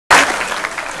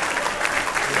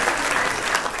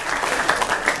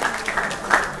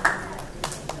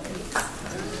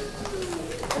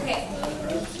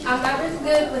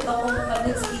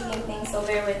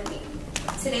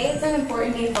an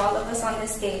important day for all of us on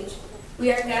this stage.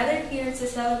 We are gathered here to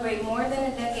celebrate more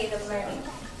than a decade of learning.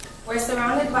 We're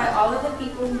surrounded by all of the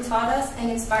people who taught us and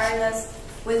inspired us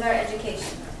with our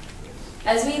education.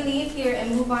 As we leave here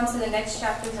and move on to the next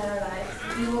chapters in our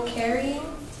lives, we will carry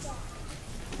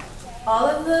all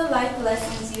of the life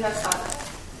lessons you have taught us.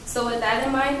 So with that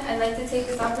in mind, I'd like to take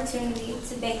this opportunity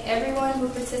to thank everyone who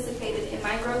participated in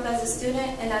my growth as a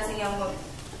student and as a young woman.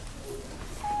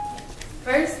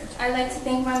 First, I'd like to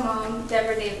thank my mom,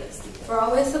 Deborah Davis, for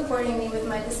always supporting me with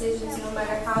my decisions no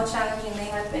matter how challenging they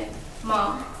have been.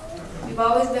 Mom, you've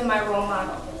always been my role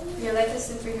model. You're like a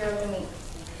superhero to me.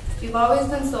 You've always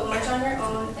done so much on your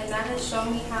own, and that has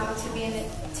shown me how to be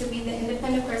the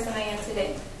independent person I am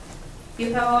today.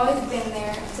 You have always been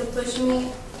there to push me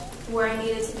where I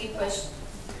needed to be pushed.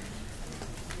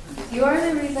 You are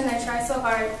the reason I try so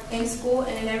hard in school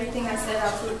and in everything I set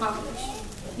out to accomplish.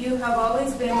 You have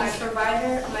always been my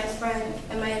provider, my friend,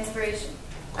 and my inspiration.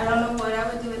 I don't know what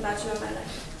I would do without you in my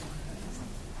life.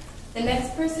 The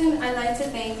next person I'd like to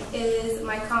thank is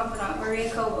my confidant,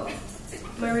 Maria Cobo.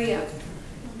 Maria,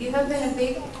 you have been a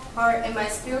big part in my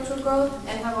spiritual growth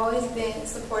and have always been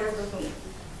supportive of me.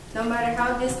 No matter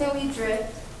how distant we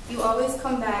drift, you always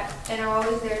come back and are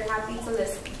always there happy to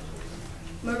listen.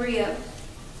 Maria,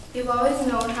 you've always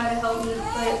known how to help me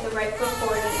put the right foot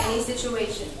forward in any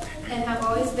situation and have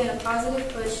always been a positive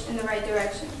push in the right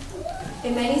direction.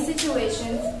 In many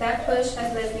situations, that push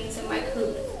has led me to Mike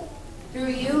Hood. Through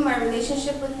you, my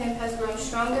relationship with him has grown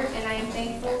stronger, and I am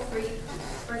thankful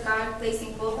for God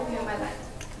placing both of you in my life.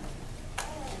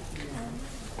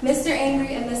 Mr.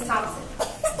 Angry and Ms. Thompson,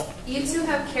 you two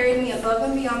have carried me above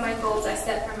and beyond my goals I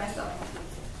set for myself.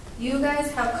 You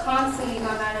guys have constantly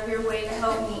gone out of your way to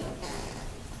help me,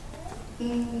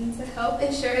 to help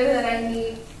ensure that I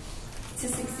need to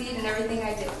succeed in everything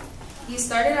I do. You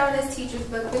started out as teachers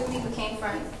but quickly became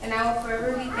friends, and I will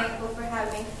forever be thankful for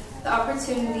having the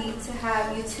opportunity to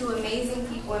have you two amazing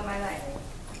people in my life.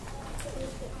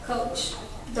 Coach,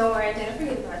 don't worry, I didn't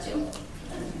forget about you.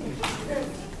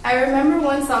 I remember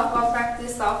one softball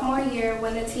practice sophomore year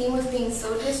when the team was being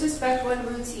so disrespectful and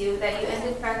rude to you that you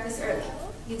ended practice early.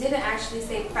 You didn't actually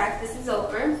say practice is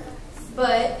over,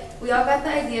 but we all got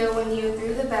the idea when you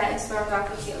threw the bat and stormed off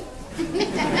the field.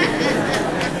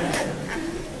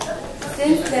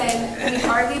 Since then, we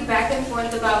argued back and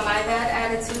forth about my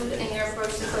bad attitude and your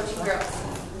approach to coaching girls.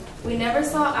 We never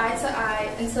saw eye to eye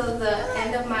until the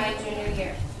end of my junior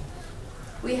year.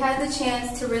 We had the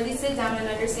chance to really sit down and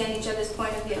understand each other's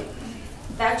point of view.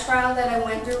 That trial that I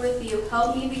went through with you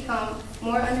helped me become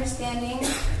more understanding,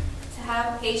 to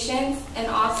have patience, and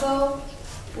also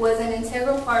was an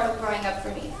integral part of growing up for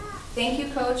me. Thank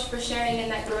you, Coach, for sharing in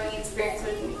that growing experience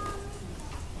with me.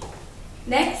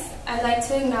 Next, I'd like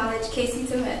to acknowledge Casey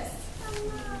Temes.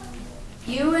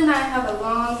 You and I have a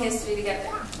long history together.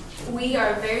 We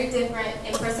are very different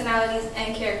in personalities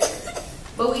and characters,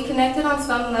 but we connected on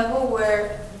some level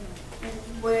where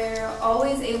we're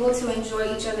always able to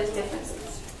enjoy each other's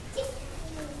differences.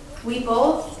 We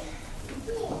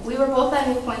were both at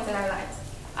new points in our lives.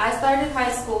 I started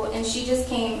high school and she just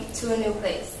came to a new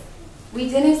place. We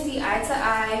didn't see eye to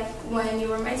eye when you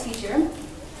were my teacher,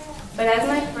 but as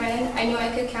my friend, I knew I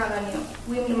could count on you.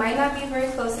 We might not be very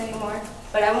close anymore,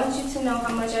 but I want you to know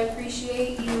how much I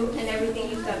appreciate you and everything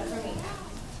you've done for me.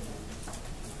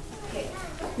 Okay.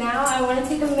 Now I want to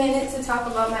take a minute to talk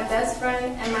about my best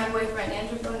friend and my boyfriend,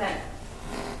 Andrew Bonnet.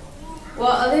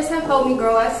 While others have helped me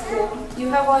grow at school, you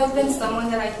have always been someone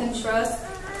that I can trust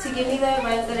to give me the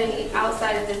advice that I need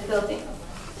outside of this building,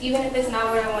 even if it's not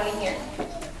what I want to hear.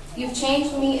 You've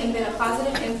changed me and been a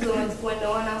positive influence when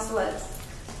no one else was.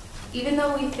 Even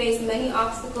though we've faced many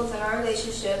obstacles in our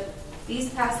relationship, these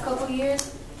past couple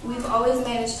years, we've always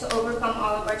managed to overcome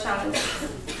all of our challenges.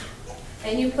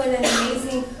 And you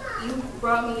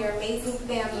brought me your amazing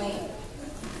family,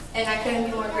 and I couldn't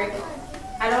be more grateful.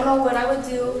 I don't know what I would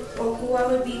do or who I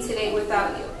would be today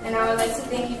without you, and I would like to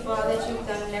thank you for all that you've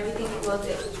done and everything you will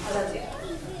do. I love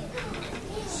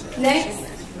you. Next,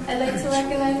 I'd like to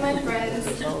recognize my friends,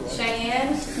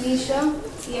 Cheyenne, Nisha,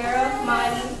 Sierra,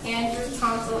 Madi, Andrew,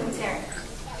 Tonsil, and Terrence.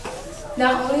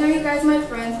 Not only are you guys my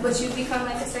friends, but you've become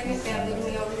like a second family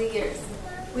to me over the years.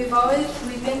 We've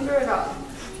been through it all.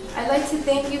 I'd like to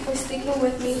thank you for sticking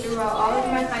with me throughout all of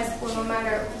my high school, no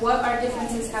matter what our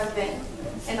differences have been,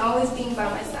 and always being by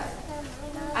my side.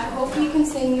 I hope we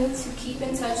continue to keep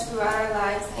in touch throughout our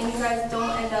lives, and you guys don't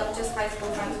end up just high school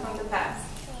friends from the past.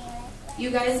 You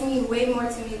guys mean way more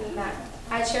to me than that.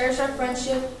 I cherish our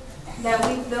friendship that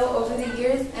we've built over the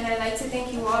years, and I'd like to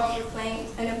thank you all for playing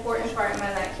an important part in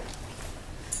my life.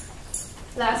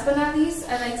 Last but not least,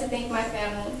 I'd like to thank my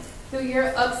family. Through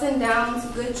your ups and downs,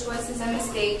 good choices and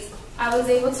mistakes, I was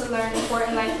able to learn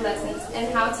important life lessons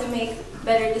and how to make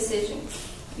better decisions.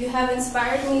 You have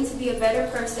inspired me to be a better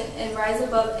person and rise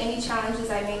above any challenges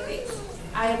I may face.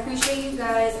 I appreciate you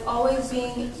guys always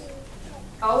believing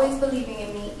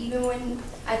in me, even when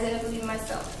I didn't believe in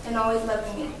myself, and always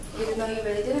loving me, even though you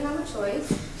really didn't have a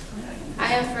choice.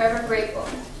 I am forever grateful.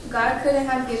 God couldn't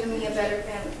have given me a better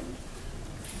family.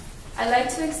 I'd like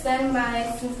to extend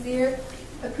my sincere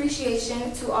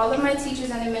appreciation to all of my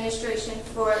teachers and administration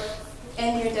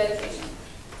and your dedication.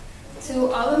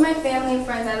 To all of my family and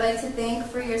friends, I'd like to thank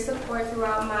for your support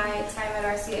throughout my time at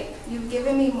RCA. You've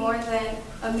given me more than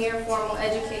a mere formal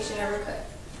education ever could.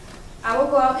 I will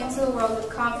go out into the world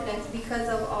with confidence because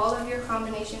of all of your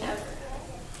combination effort.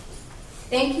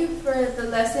 Thank you for the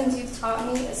lessons you've taught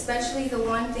me, especially the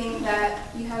one thing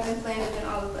that you have implanted in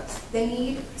all of us, the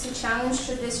need to challenge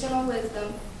traditional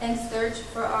wisdom and search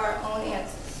for our own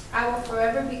answers. I will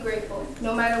forever be grateful,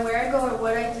 no matter where I go or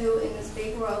what I do in this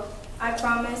big world. I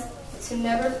promise to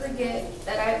never forget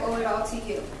that I owe it all to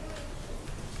you.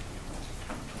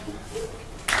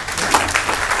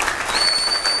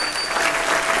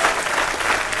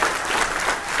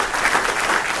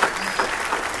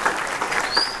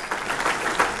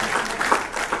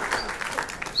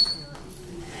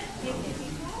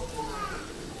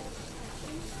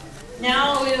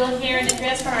 Now we will hear an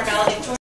address from our valedictorian.